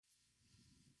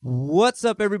What's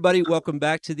up, everybody? Welcome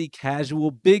back to the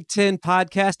Casual Big Ten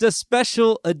Podcast, a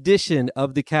special edition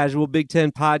of the Casual Big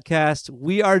Ten Podcast.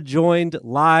 We are joined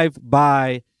live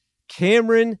by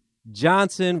Camron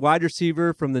Johnson, wide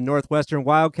receiver from the Northwestern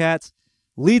Wildcats,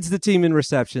 leads the team in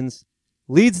receptions,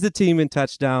 leads the team in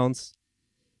touchdowns.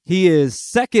 He is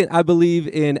second, I believe,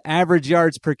 in average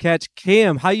yards per catch.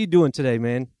 Cam, how you doing today,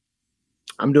 man?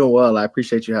 I'm doing well. I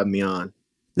appreciate you having me on.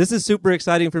 This is super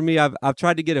exciting for me. I've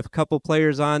tried to get a couple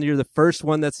players on. You're the first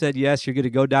one that said yes. You're going to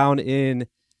go down in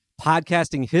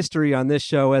podcasting history on this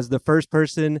show as the first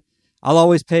person. I'll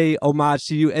always pay homage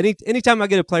to you. Anytime I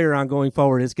get a player on going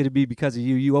forward, it's going to be because of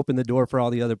you. You open the door for all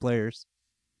the other players.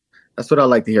 That's what I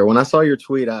like to hear. When I saw your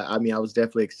tweet, I was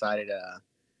definitely excited.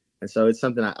 And so it's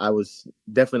something I was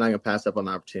definitely not going to pass up on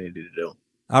the opportunity to do.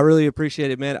 I really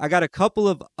appreciate it, man. I got a couple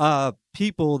of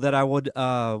people that I would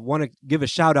want to give a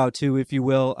shout out to, if you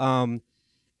will.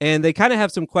 And they kind of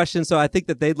have some questions, so I think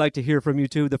that they'd like to hear from you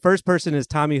too. The first person is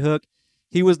Tommy Hook.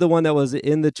 He was the one that was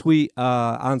in the tweet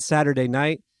on Saturday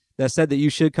night that said that you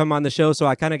should come on the show, so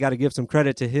I kind of got to give some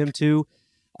credit to him too.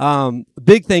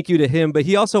 Big thank you to him, but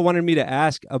he also wanted me to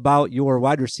ask about your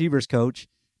wide receivers coach.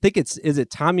 I think is it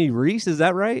Tommy Reese? Is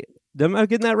that right? Am I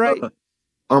getting that right?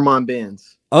 Armand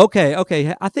Benz. Okay.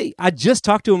 I think I just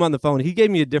talked to him on the phone. He gave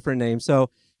me a different name.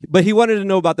 But he wanted to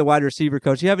know about the wide receiver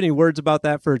coach. You have any words about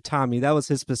that for Tommy? That was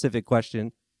his specific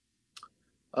question.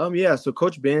 Yeah. So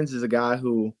Coach Benz is a guy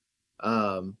who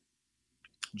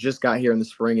just got here in the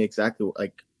spring, exactly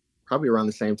like probably around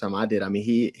the same time I did. I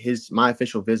mean, my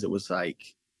official visit was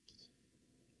like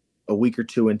a week or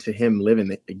two into him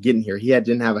getting here. He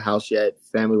didn't have a house yet.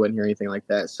 Family wasn't here, anything like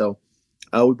that. So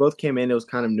we both came in. It was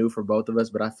kind of new for both of us,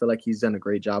 but I feel like he's done a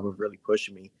great job of really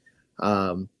pushing me.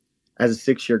 As a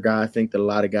six-year guy, I think that a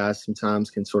lot of guys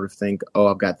sometimes can sort of think, oh,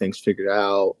 I've got things figured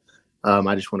out.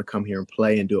 I just want to come here and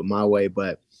play and do it my way.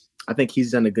 But I think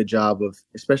he's done a good job of,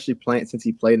 especially playing since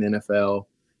he played in the NFL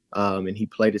and he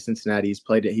played at Cincinnati.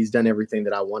 He's done everything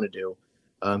that I want to do.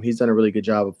 He's done a really good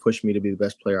job of pushing me to be the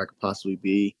best player I could possibly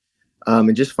be.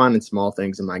 And just finding small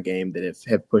things in my game that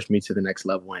have pushed me to the next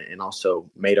level and also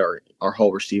made our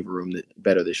whole receiver room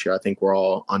better this year. I think we're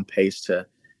all on pace to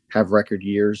have record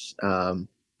years. And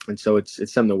so it's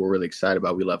something that we're really excited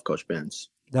about. We love Coach Benz.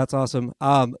 That's awesome.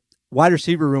 Wide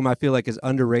receiver room, I feel like, is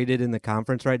underrated in the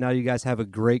conference right now. You guys have a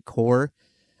great core.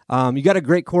 You got a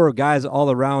great core of guys all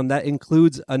around. That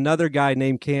includes another guy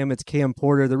named Cam. It's Cam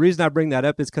Porter. The reason I bring that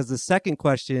up is because the second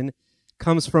question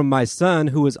comes from my son,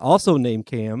 who is also named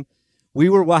Cam. We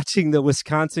were watching the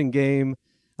Wisconsin game.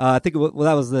 I think that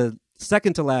was the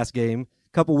second to last game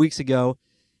a couple weeks ago.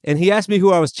 And he asked me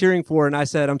who I was cheering for. And I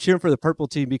said, I'm cheering for the purple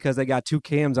team because they got two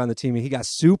Cams on the team. And he got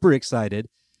super excited,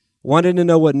 wanted to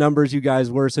know what numbers you guys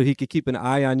were so he could keep an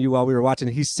eye on you while we were watching.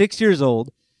 He's 6 years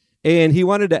old. And he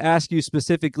wanted to ask you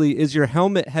specifically, is your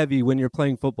helmet heavy when you're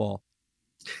playing football?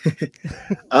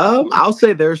 I'll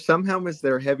say there's some helmets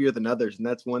that are heavier than others. And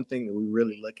that's one thing that we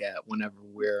really look at whenever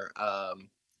we're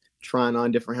trying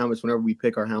on different helmets, whenever we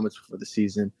pick our helmets for the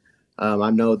season.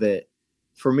 I know that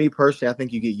for me personally, I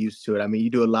think you get used to it. I mean, you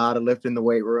do a lot of lifting in the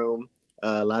weight room,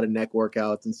 a lot of neck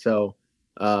workouts. And so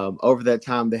over that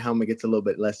time, the helmet gets a little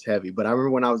bit less heavy. But I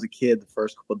remember when I was a kid, the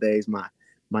first couple of days,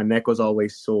 my neck was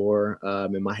always sore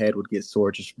and my head would get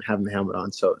sore just from having the helmet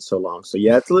on so long. So,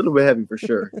 yeah, it's a little bit heavy for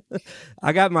sure.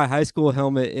 I got my high school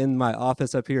helmet in my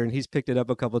office up here, and he's picked it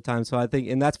up a couple of times. So I think,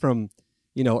 and that's from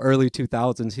early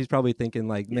 2000s. He's probably thinking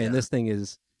like, man, This thing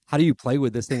is, how do you play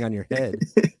with this thing on your head?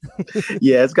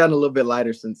 Yeah, it's gotten a little bit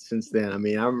lighter since then. I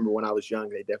mean, I remember when I was young,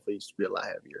 they definitely used to be a lot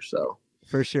heavier. So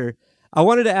for sure. I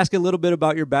wanted to ask a little bit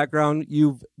about your background.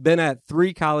 You've been at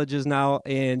 3 colleges now,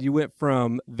 and you went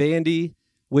from Vandy,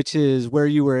 which is where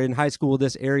you were in high school,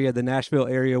 this area, the Nashville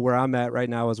area where I'm at right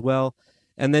now as well.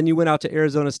 And then you went out to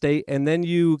Arizona State, and then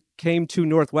you came to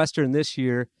Northwestern this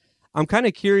year. I'm kind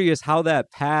of curious how that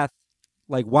path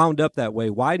wound up that way.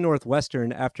 Why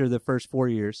Northwestern after the first 4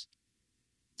 years?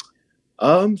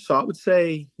 So I would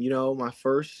say, my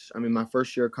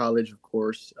first year of college, of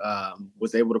course,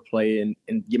 was able to play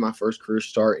and get my first career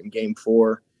start in game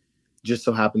 4. Just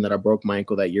so happened that I broke my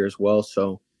ankle that year as well.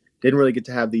 So didn't really get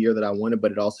to have the year that I wanted,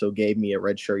 but it also gave me a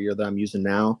redshirt year that I'm using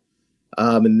now.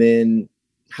 And then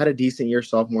had a decent year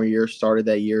sophomore year, started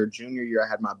that year. Junior year, I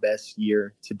had my best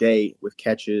year to date with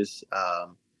catches,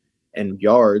 and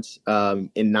yards.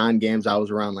 In 9 games, I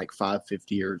was around like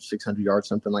 550 or 600 yards,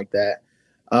 something like that.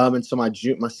 And so my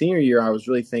senior year, I was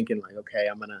really thinking like, okay,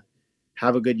 I'm going to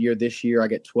have a good year this year. I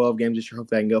get 12 games this year.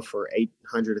 Hopefully I can go for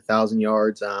 800, 1,000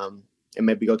 yards and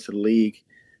maybe go to the league.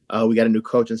 We got a new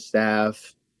coaching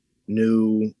staff,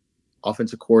 new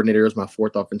offensive coordinator. It was my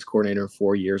fourth offensive coordinator in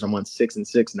 4 years. I'm on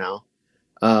 6-6 now.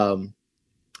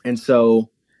 And so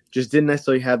just didn't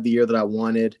necessarily have the year that I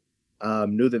wanted.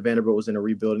 Knew that Vanderbilt was in a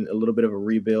little bit of a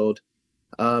rebuild.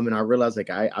 And I realized like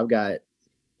I've got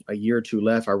a year or two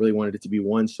left. I really wanted it to be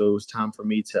one. So it was time for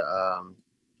me to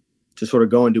sort of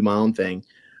go and do my own thing.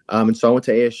 And so I went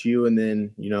to ASU, and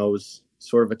then, it was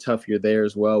sort of a tough year there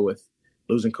as well with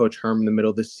losing Coach Herm in the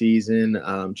middle of the season,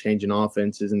 changing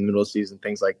offenses in the middle of the season,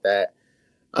 things like that.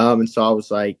 And so I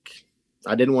was like,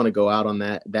 I didn't want to go out on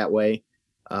that way.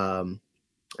 And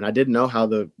I didn't know how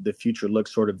the future looked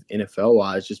sort of NFL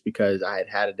wise, just because I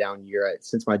had a down year.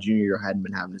 Since my junior year, I hadn't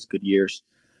been having as good years.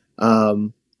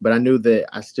 But I knew that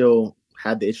I still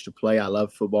had the itch to play. I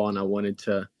love football, and I wanted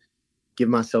to give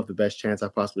myself the best chance I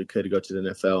possibly could to go to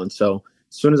the NFL. And so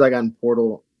as soon as I got in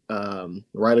portal,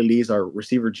 Riley Lees, our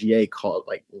receiver GA,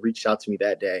 reached out to me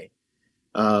that day.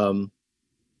 And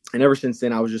ever since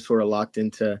then, I was just sort of locked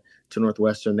into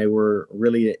Northwestern. They were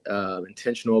really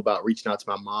intentional about reaching out to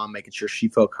my mom, making sure she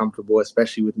felt comfortable,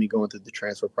 especially with me going through the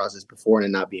transfer process before and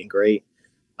it not being great.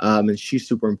 And she's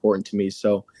super important to me.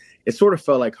 So it sort of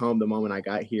felt like home the moment I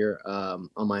got here on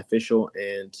my official.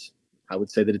 And I would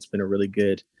say that it's been a really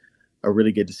good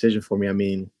decision for me. I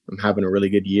mean, I'm having a really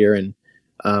good year, and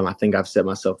I think I've set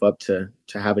myself up to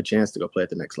have a chance to go play at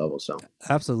the next level. So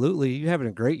absolutely. You're having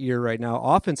a great year right now.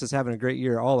 Offense is having a great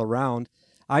year all around.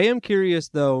 I am curious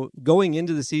though, going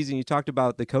into the season, you talked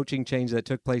about the coaching change that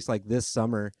took place like this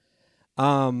summer.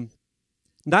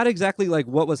 Not exactly like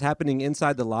what was happening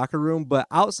inside the locker room, but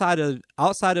outside of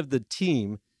the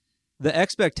team, the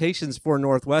expectations for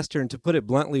Northwestern, to put it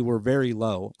bluntly, were very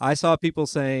low. I saw people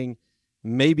saying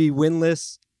maybe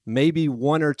winless, maybe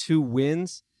 1 or 2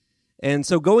 wins. And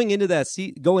so going into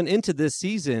this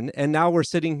season, and now we're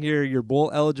sitting here, you're bowl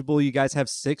eligible, you guys have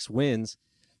 6 wins.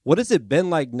 What has it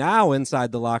been like now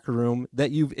inside the locker room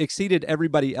that you've exceeded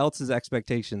everybody else's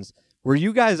expectations? Were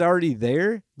you guys already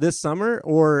there this summer,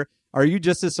 or are you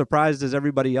just as surprised as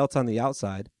everybody else on the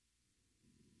outside?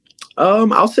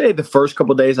 I'll say the first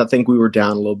couple of days, I think we were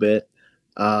down a little bit.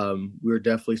 We were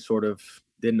definitely sort of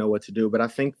didn't know what to do, but I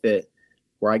think that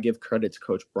where I give credit to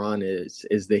Coach Braun is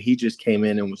that he just came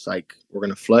in and was like, we're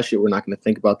going to flush it. We're not going to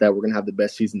think about that. We're going to have the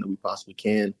best season that we possibly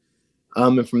can.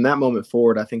 And from that moment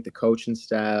forward, I think the coaching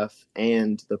staff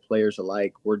and the players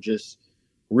alike were just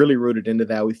really rooted into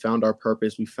that. We found our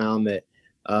purpose. We found that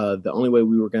the only way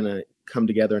we were going to come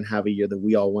together and have a year that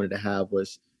we all wanted to have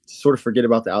was to sort of forget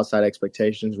about the outside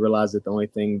expectations, realize that the only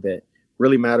thing that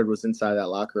really mattered was inside that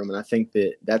locker room. And I think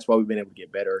that that's why we've been able to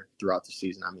get better throughout the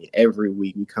season. I mean, every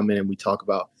week we come in and we talk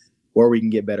about where we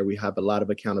can get better. We have a lot of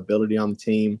accountability on the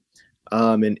team,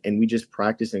 and we just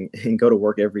practice and go to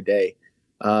work every day.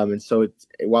 And so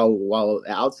while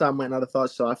the outside might not have thought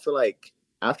so, I feel like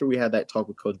after we had that talk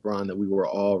with Coach Braun, that we were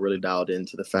all really dialed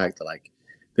into the fact that like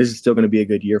this is still going to be a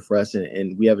good year for us,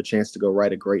 and we have a chance to go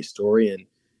write a great story.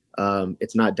 And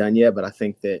it's not done yet, but I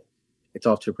think that it's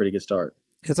off to a pretty good start.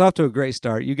 It's off to a great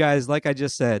start. You guys, like I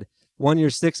just said, won your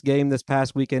 6th game this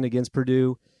past weekend against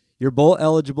Purdue. You're bowl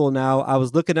eligible now. I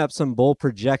was looking up some bowl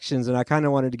projections, and I kind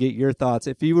of wanted to get your thoughts.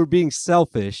 If you were being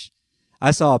selfish,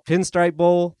 I saw a Pinstripe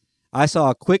Bowl. I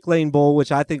saw a Quick Lane Bowl,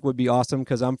 which I think would be awesome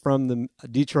because I'm from the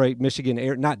Detroit, Michigan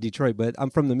area. Not Detroit, but I'm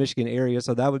from the Michigan area,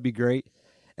 so that would be great.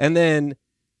 And then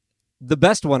the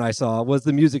best one I saw was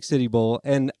the Music City Bowl,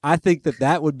 and I think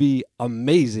that would be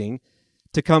amazing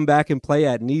to come back and play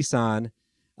at Nissan.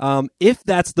 If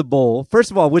that's the bowl, first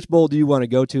of all, which bowl do you want to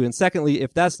go to? And secondly,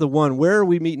 if that's the one, where are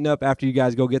we meeting up after you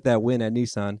guys go get that win at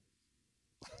Nissan?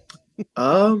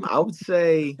 I would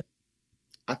say,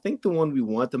 I think the one we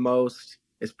want the most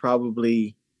is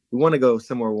probably, we want to go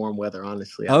somewhere warm weather,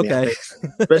 honestly. I mean,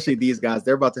 especially these guys,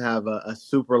 they're about to have a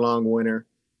super long winter,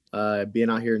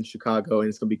 being out here in Chicago, and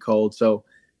it's going to be cold. So,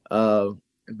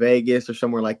 Vegas or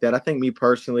somewhere like that. I think me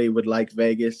personally would like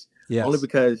Vegas, only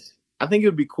because I think it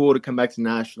would be cool to come back to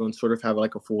Nashville and sort of have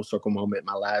like a full circle moment.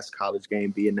 My last college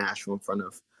game be in Nashville in front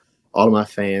of all of my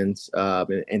fans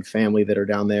and family that are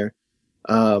down there.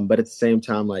 But at the same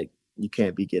time, like you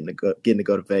can't be getting to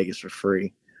go to Vegas for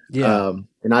free. Yeah.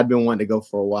 And I'd been wanting to go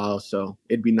for a while, so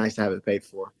it'd be nice to have it paid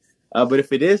for. But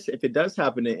if it does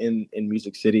happen in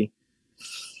Music City,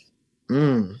 I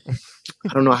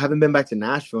don't know. I haven't been back to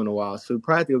Nashville in a while, so we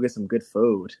probably have to go get some good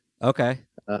food. Okay.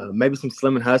 Maybe some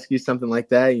Slim and Husky, something like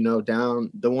that.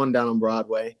 Down on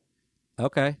Broadway.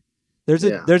 Okay. There's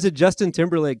a Justin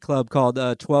Timberlake club called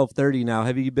 1230 now.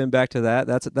 Have you been back to that?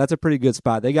 That's a pretty good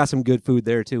spot. They got some good food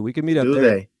there too. We can meet up there. Do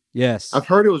they? Yes. I've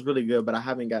heard it was really good, but I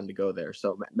haven't gotten to go there.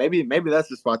 So maybe that's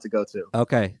the spot to go to.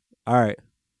 Okay. All right.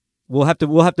 We'll have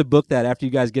to book that after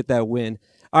you guys get that win.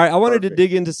 All right, I wanted to Perfect.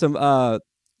 dig into some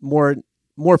more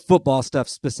more football stuff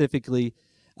specifically.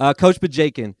 Coach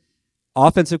Bajakin,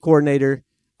 offensive coordinator.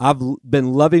 I've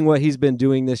been loving what he's been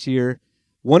doing this year.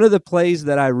 One of the plays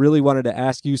that I really wanted to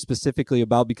ask you specifically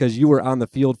about because you were on the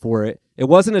field for it. It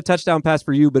wasn't a touchdown pass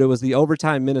for you, but it was the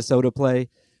overtime Minnesota play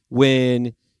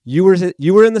when you were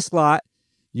in the slot.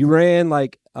 You ran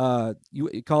like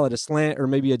you call it a slant or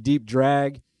maybe a deep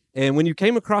drag, and when you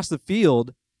came across the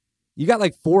field, you got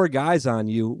like 4 guys on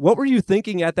you. What were you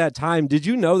thinking at that time? Did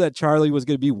you know that Charlie was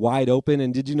going to be wide open,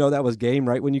 and did you know that was game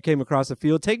right when you came across the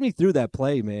field? Take me through that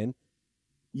play, man.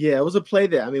 Yeah, it was a play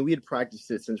that, I mean, we had practiced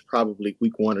it since probably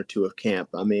week 1 or 2 of camp.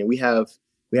 I mean, we had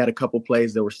a couple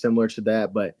plays that were similar to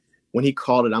that, but when he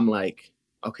called it, I'm like,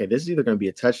 okay, this is either going to be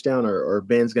a touchdown or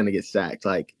Ben's going to get sacked.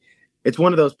 Like, it's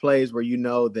one of those plays where you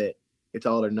know that it's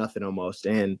all or nothing almost.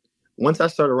 And once I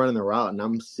started running the route and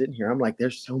I'm sitting here, I'm like,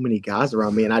 there's so many guys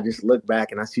around me. And I just look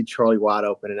back and I see Charlie wide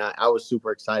open, and I was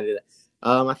super excited.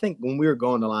 I think when we were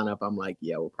going to line up, I'm like,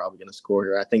 yeah, we're probably going to score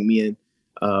here. I think me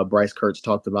and Bryce Kurtz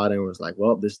talked about it and was like,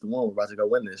 well, this is the one. We're about to go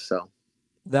win this. So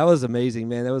That was amazing,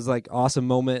 man. That was like awesome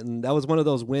moment, and that was one of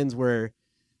those wins where,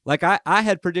 like, I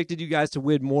had predicted you guys to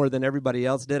win more than everybody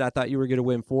else did. I thought you were going to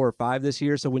win 4 or 5 this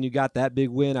year. So when you got that big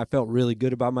win, I felt really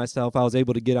good about myself. I was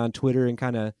able to get on Twitter and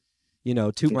kind of,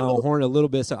 toot my own horn a little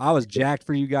bit. So I was jacked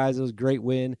for you guys. It was a great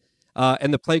win.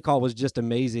 And the play call was just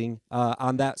amazing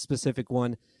on that specific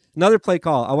one. Another play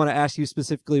call I want to ask you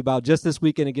specifically about just this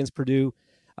weekend against Purdue.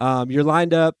 You're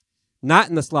lined up, not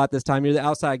in the slot this time. You're the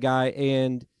outside guy,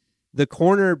 and the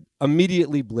corner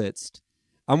immediately blitzed.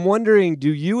 I'm wondering,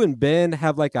 do you and Ben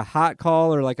have like a hot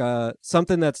call or like a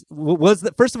something that's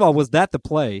first of all, was that the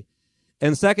play?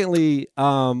 And secondly,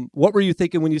 what were you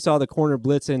thinking when you saw the corner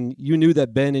blitz and you knew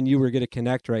that Ben and you were going to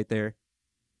connect right there?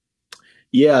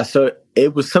 yeah, so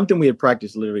it was something we had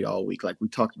practiced literally all week. Like we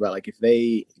talked about, like if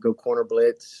they go corner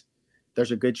blitz,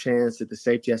 there's a good chance that the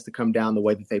safety has to come down the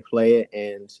way that they play it.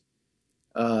 And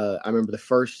I remember the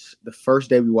first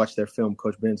day we watched their film,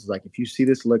 Coach Benz was like, if you see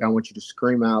this look, I want you to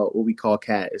scream out what we call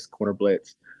cat is corner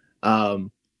blitz.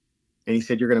 And he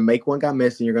said, you're going to make one guy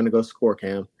miss and you're going to go score,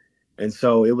 Cam. And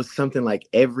so it was something like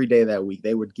every day that week,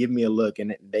 they would give me a look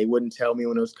and they wouldn't tell me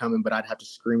when it was coming, but I'd have to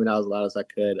scream it out as loud as I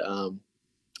could.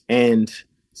 And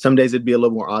some days it'd be a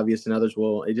little more obvious than others.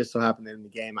 Well, it just so happened that in the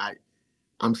game,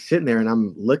 I'm sitting there and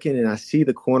I'm looking and I see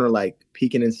the corner like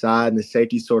peeking inside and the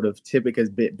safety sort of typically has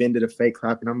bended a fake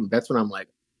clap. And that's when I'm like,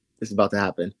 this is about to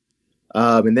happen.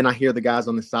 And then I hear the guys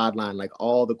on the sideline, like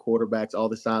all the quarterbacks, all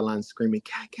the sidelines screaming,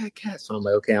 cat, cat, cat. So I'm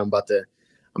like, okay, I'm about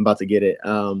to get it.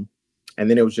 And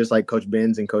then it was just like Coach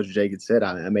Benz and Coach Jake had said,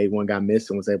 I made one guy miss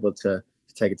and was able to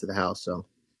take it to the house.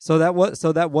 So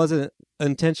that wasn't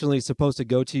intentionally supposed to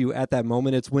go to you at that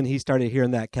moment. It's when he started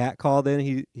hearing that cat call.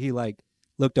 Then he like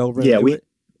looked over. And knew it.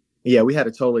 Yeah, we had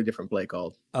a totally different play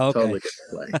called. Okay. Totally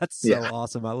different play. That's so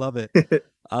awesome. I love it.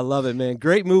 I love it, man.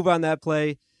 Great move on that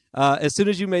play. As soon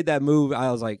as you made that move,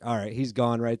 I was like, all right, he's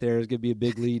gone right there. It's going to be a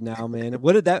big lead now, man.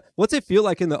 What's it feel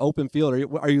like in the open field?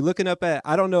 Are you looking up at,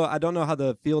 I don't know how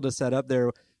the field is set up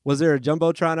there. Was there a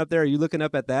Jumbotron up there? Are you looking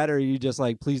up at that, or are you just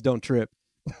like, please don't trip?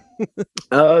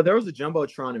 There was a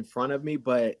Jumbotron in front of me,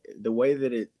 but the way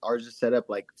that ours is set up,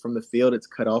 like from the field, it's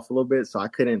cut off a little bit. So I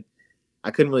couldn't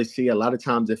really see. A lot of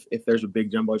times if there's a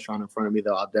big Jumbotron in front of me,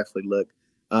 though, I'll definitely look.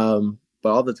 But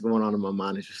all that's going on in my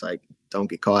mind is just like, don't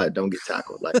get caught, don't get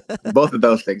tackled. Like both of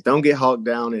those things. Don't get hawked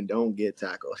down and don't get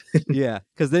tackled. Yeah,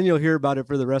 because then you'll hear about it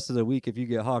for the rest of the week if you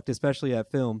get hawked, especially at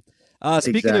film.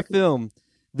 Speaking of film,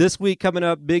 this week coming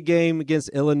up, big game against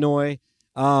Illinois.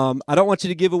 I don't want you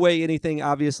to give away anything,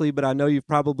 obviously, but I know you've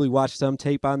probably watched some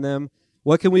tape on them.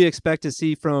 What can we expect to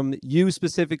see from you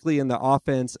specifically in the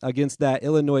offense against that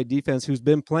Illinois defense who's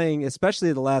been playing,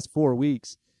 especially the last 4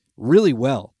 weeks, really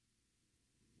well?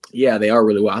 Yeah, they are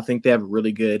really well. I think they have a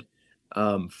really good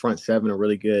front seven, a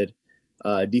really good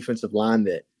defensive line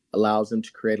that allows them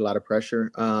to create a lot of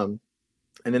pressure. And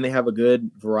then they have a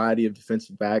good variety of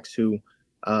defensive backs who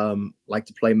like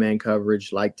to play man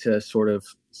coverage, like to sort of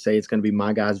say it's going to be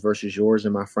my guys versus yours,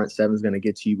 and my front seven is going to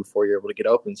get to you before you're able to get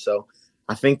open. So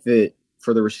I think that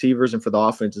for the receivers and for the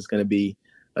offense, it's going to be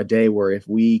a day where if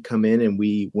we come in and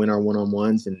we win our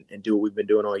one-on-ones and do what we've been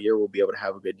doing all year, we'll be able to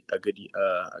have a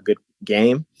good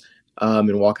game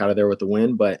and walk out of there with the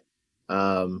win. But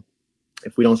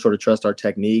if we don't sort of trust our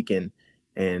technique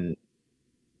and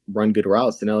run good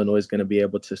routes, then Illinois is going to be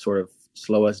able to sort of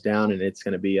slow us down, and it's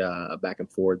going to be a back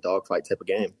and forth dogfight type of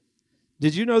game.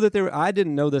 Did you know that I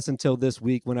didn't know this until this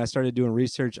week when I started doing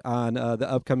research on the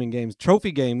upcoming games.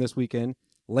 Trophy game this weekend,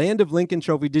 Land of Lincoln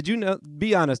Trophy. Did you know?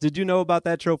 Be honest. Did you know about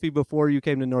that trophy before you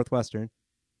came to Northwestern?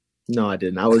 No, I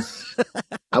didn't. I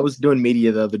was doing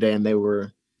media the other day, and they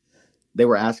were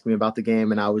asking me about the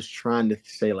game, and I was trying to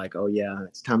say like, "Oh yeah,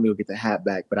 it's time to go get the hat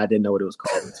back," but I didn't know what it was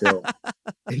called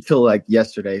until like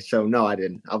yesterday. So no, I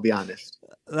didn't. I'll be honest.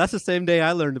 That's the same day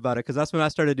I learned about it because that's when I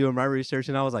started doing my research,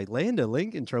 and I was like, Land a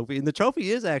Lincoln Trophy, and the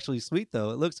trophy is actually sweet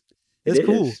though. It It's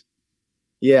cool. is.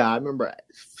 Yeah, I remember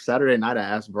Saturday night I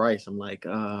asked Bryce, I'm like,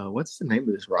 what's the name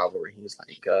of this rivalry? He was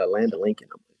like, Land of Lincoln.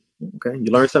 I'm like, okay,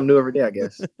 you learn something new every day, I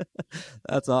guess.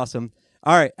 That's awesome.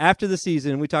 All right, after the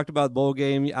season, we talked about bowl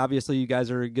game. Obviously, you guys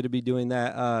are going to be doing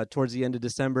that towards the end of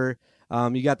December.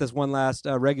 You got this one last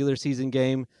regular season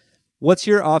game. What's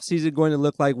your off season going to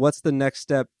look like? What's the next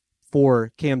step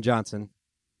for Cam Johnson?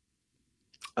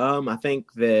 I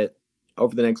think that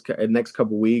over the next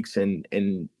couple weeks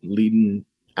and leading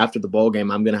after the bowl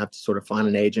game, I'm gonna have to sort of find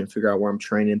an agent, figure out where I'm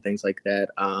training, things like that.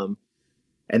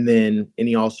 And then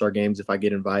any All-Star games, if I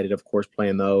get invited, of course,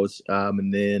 playing those.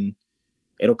 And then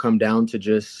it'll come down to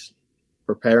just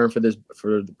preparing for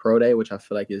the pro day, which I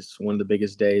feel like is one of the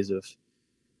biggest days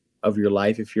of your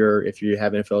life if you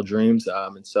have NFL dreams.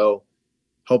 And so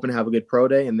hoping to have a good pro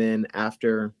day, and then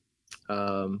after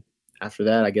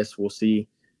that, I guess we'll see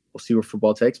where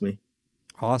football takes me.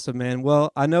 Awesome, man.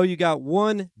 Well, I know you got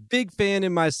one big fan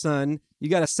in my son. You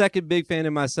got a second big fan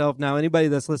in myself. Now, anybody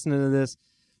that's listening to this,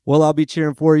 well, I'll be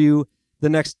cheering for you the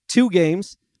next two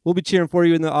games. We'll be cheering for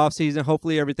you in the offseason.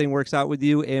 Hopefully everything works out with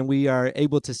you and we are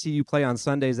able to see you play on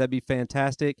Sundays. That'd be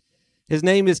fantastic. His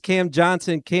name is Cam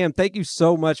Johnson. Cam, thank you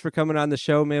so much for coming on the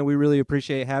show, man. We really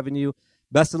appreciate having you.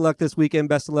 Best of luck this weekend.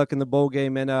 Best of luck in the bowl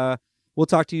game. And we'll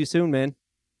talk to you soon, man.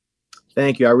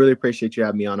 Thank you. I really appreciate you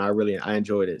having me on. I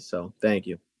enjoyed it. So thank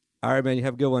you. All right, man. You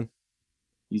have a good one.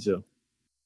 You too.